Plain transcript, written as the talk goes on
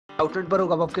Doubtnut पर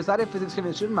होगा आपके सारे फिजिक्स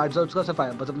केमिस्ट्री मैथ्स डाउट्स का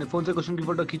सफाया। बस अपने फोन से क्वेश्चन की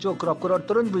फोटो खींचो, क्रॉप करो और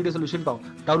तुरंत वीडियो सोल्यूशन पाओ।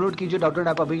 डाउनलोड कीजिए डाउटनेट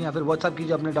ऐप अभी या फिर व्हाट्सएप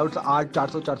कीजिए अपने डाउट्स 8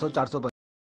 400 400 400 पर।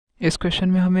 इस क्वेश्चन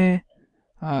में हमें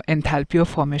enthalpy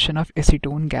of formation of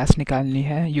acetone gas निकालनी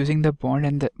है using the bond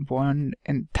and the bond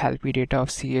enthalpy data of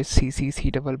CH CC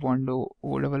C double bond O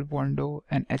double bond O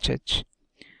and HH।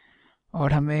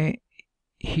 और हमें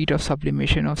heat of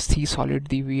sublimation of C solid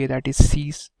दी हुई है, that is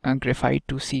C graphite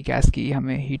to C gas की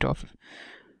हमें heat of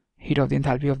the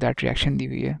enthalpy of that reaction दी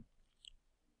हुई है।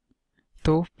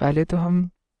 तो पहले तो हम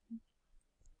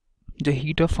जो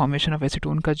heat of formation of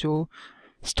acetone का जो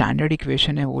स्टैंडर्ड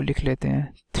इक्वेशन है वो लिख लेते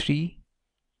हैं। 3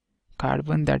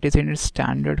 carbon that is in its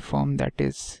standard form, that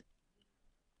is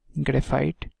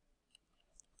graphite,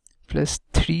 plus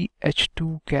 3H2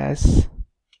 gas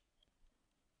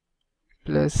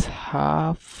plus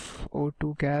half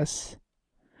O2 gas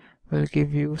will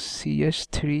give you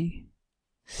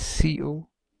CH3CO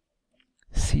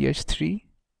CH3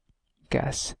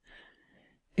 gas।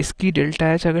 इसकी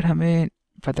डेल्टा एच अगर हमें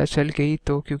पता चल गई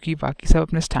तो क्योंकि बाकी सब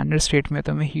अपने स्टैंडर्ड स्टेट में,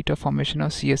 तो हमें heat of formation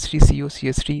of CH3CO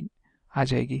CH3 आ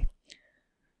जाएगी।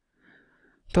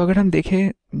 तो अगर हम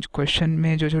देखें क्वेश्चन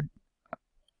में जो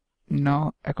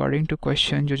नाउ अकॉर्डिंग टू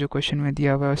क्वेश्चन जो क्वेश्चन में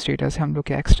दिया हुआ स्टेटस है, हम लोग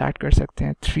क्या एक्सट्रैक्ट कर सकते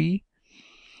हैं।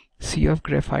 3C of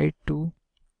graphite to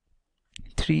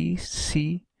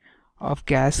 3C of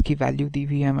gas की वैल्यू दी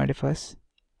हुई है हमारे पास,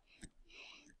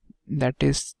 that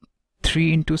is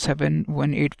 3 into 7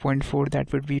 118.4,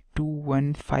 that would be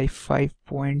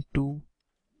 2155.2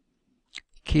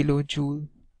 kilo joule.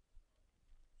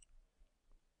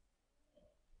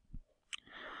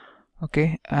 Okay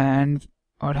and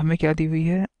और हमें क्या दी हुई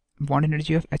है, बॉन्ड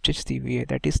एनर्जी ऑफ HH दी हुई है,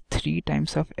 that is 3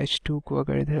 times of H2 को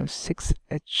अगर इधर हम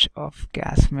 6H ऑफ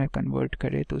गैस में कन्वर्ट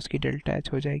करें तो उसकी डेल्टा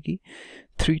H हो जाएगी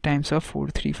 3 times of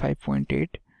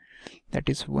 435.8, that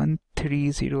is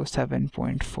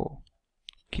 1307.4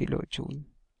 kilo joule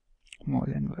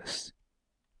mole inverse.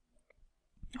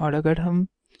 और अगर हम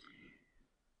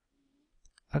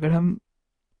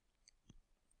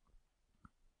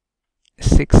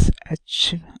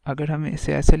 6H अगर हम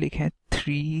इसे ऐसे लिखें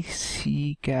 3C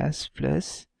gas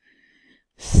plus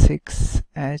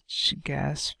 6H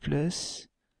gas plus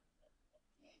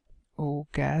O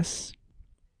gas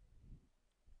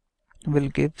will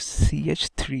give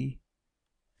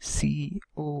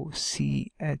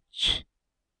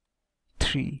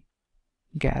CH3COCH3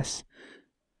 gas.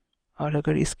 और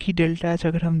अगर इसकी डेल्टा एच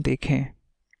अगर हम देखें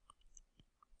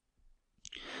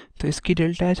तो इसकी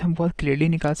डेल्टा एच हम बहुत क्लियरली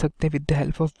निकाल सकते हैं with the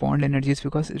help of bond energies,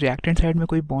 because reactant side में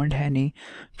कोई बॉन्ड है नहीं।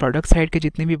 प्रोडक्ट साइड के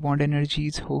जितनी भी बॉन्ड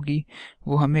एनर्जीज होगी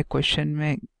वो हमें क्वेश्चन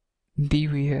में दी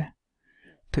हुई है।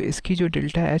 तो इसकी जो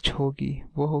डेल्टा एच होगी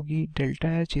वो होगी delta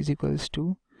H is equals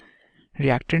to,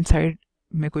 reactant side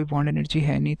में कोई बॉन्ड एनर्जी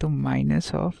है नहीं तो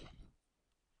minus of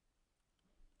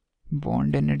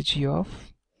bond energy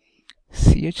of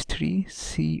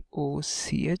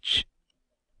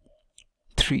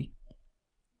CH3COCH3।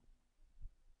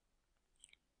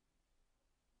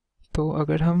 तो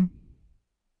अगर हम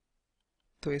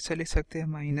तो ऐसा लिख सकते हैं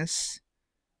माइनस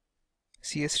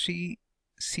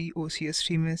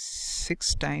CH3COCH3 में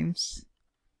 6 times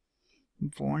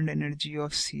bond energy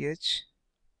of CH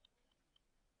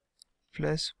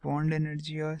plus bond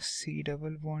energy of C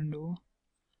double bond O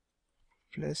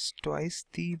plus twice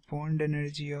the bond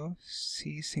energy of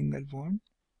C single bond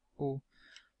O।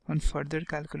 On further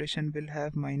calculation we'll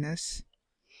have minus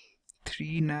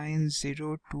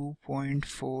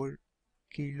 3902.4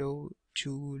 kilo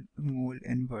joule mole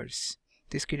inverse.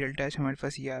 तो इसकी delta H हमारे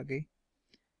पास ये आ गई।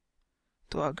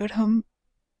 तो अगर हम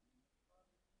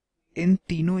इन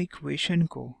तीनों equation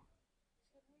को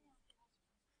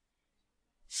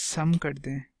सम कर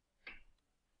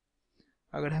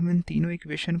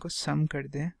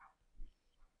दें,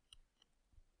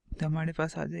 तो हमारे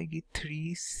पास आ जाएगी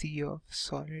 3C of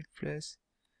solid plus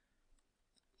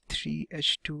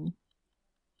 3H2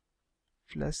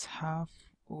 plus half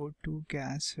O2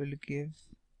 gas will give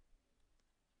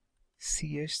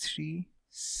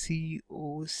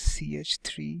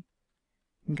CH3COCH3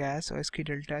 gas. और इसकी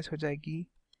डेल्टा एच हो जाएगी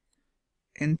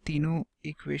इन तीनों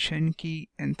इक्वेशन की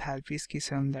एंथैल्पीज की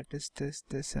सम, that is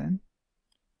this and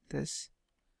this.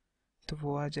 तो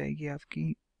वो आ जाएगी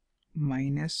आपकी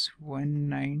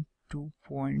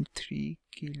 -192.3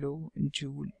 किलो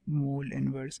जूल मोल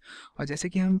इनवर्स। और जैसे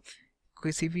कि हम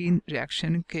किसी भी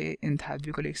रिएक्शन के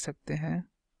एंथैल्पी को लिख सकते हैं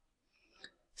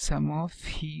sum of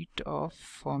heat of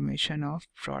formation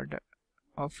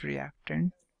of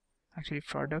reactant, actually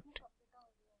product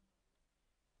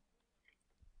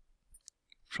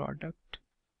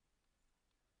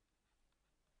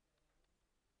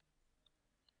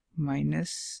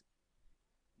minus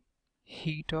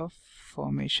heat of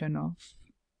formation of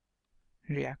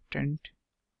reactant,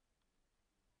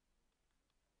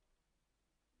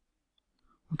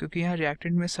 क्योंकि यहाँ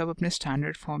reactant में सब अपने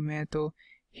स्टैंडर्ड फॉर्म में है तो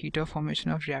heat of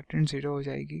formation of reactant 0 हो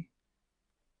जाएगी,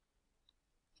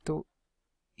 तो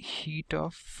heat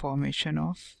of formation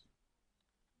of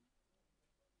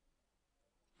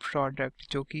product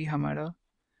जो कि हमारा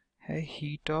है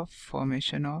heat of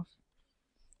formation of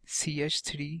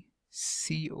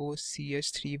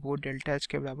CH3COCH3 वो डेल्टा एच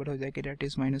के बराबर हो जाएगी, that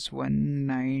is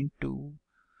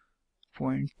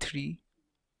 -192.3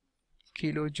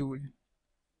 kilojoule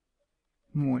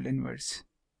mole inverse.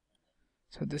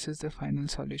 So this is the final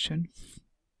solution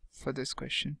for this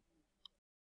question.